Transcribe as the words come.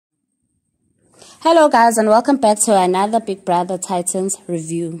Hello guys, and welcome back to another Big Brother Titans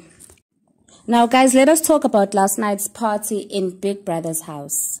review. Now guys, let us talk about last night's party in Big Brother's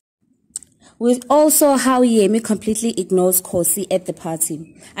house. We all saw how Yemi completely ignores Khosi at the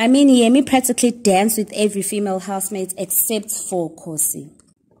party. I mean, Yemi practically danced with every female housemate except for Khosi.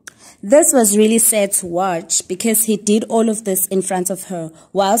 This was really sad to watch because he did all of this in front of her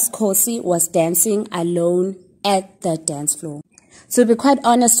whilst Khosi was dancing alone at the dance floor. To be quite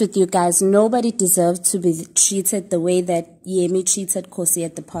honest with you guys, nobody deserved to be treated the way that Yemi treated Khosi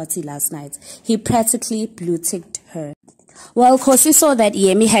at the party last night. He practically blue-ticked her. Well, Khosi saw that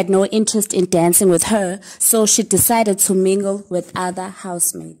Yemi had no interest in dancing with her, so she decided to mingle with other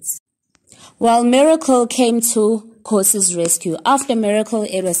housemates. Well, Miracle came to Khosi's rescue. After Miracle,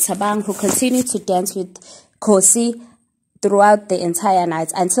 it was Thabang who continued to dance with Khosi throughout the entire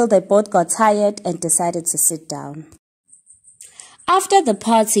night until they both got tired and decided to sit down. After the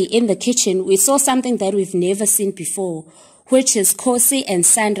party in the kitchen, we saw something that we've never seen before, which is Khosi and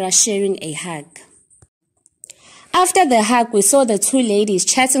Sandra sharing a hug. After the hug, we saw the two ladies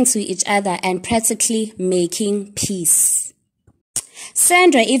chatting to each other and practically making peace.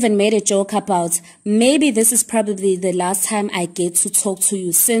 Sandra even made a joke about, maybe this is probably the last time I get to talk to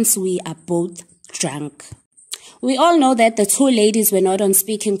you since we are both drunk. We all know that the two ladies were not on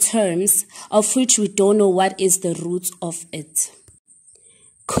speaking terms, of which we don't know what is the root of it.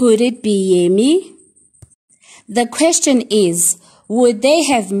 Could it be Yemi? The question is, would they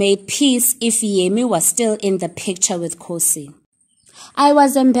have made peace if Yemi was still in the picture with Khosi? I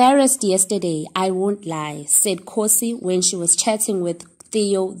was embarrassed yesterday, I won't lie, said Khosi when she was chatting with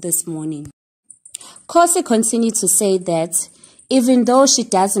Theo this morning. Khosi continued to say that even though she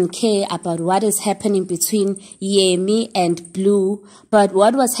doesn't care about what is happening between Yemi and Blue, but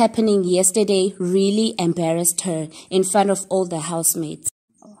what was happening yesterday really embarrassed her in front of all the housemates.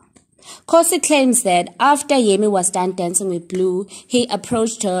 Khosi claims that after Yemi was done dancing with Blue, he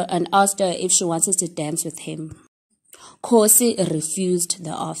approached her and asked her if she wanted to dance with him. Khosi refused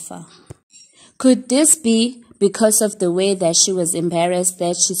the offer. Could this be because of the way that she was embarrassed,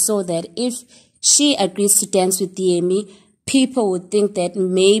 that she saw that if she agrees to dance with Yemi, people would think that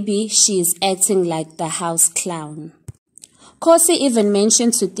maybe she is acting like the house clown? Khosi even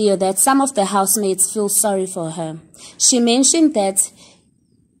mentioned to Theo that some of the housemates feel sorry for her. She mentioned that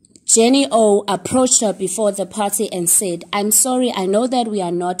Jenny O approached her before the party and said, I'm sorry, I know that we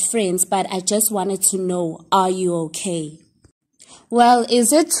are not friends, but I just wanted to know, are you okay? Well,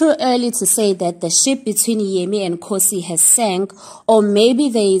 is it too early to say that the ship between Yemi and Khosi has sank, or maybe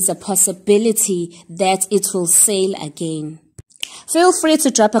there is a possibility that it will sail again? Feel free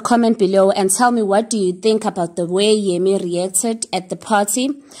to drop a comment below and tell me what do you think about the way Yemi reacted at the party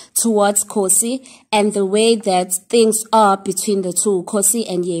towards Khosi and the way that things are between the two, Khosi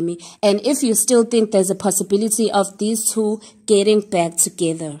and Yemi, and if you still think there's a possibility of these two getting back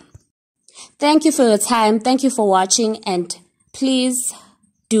together. Thank you for your time. Thank you for watching, and please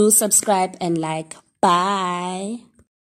do subscribe and like. Bye.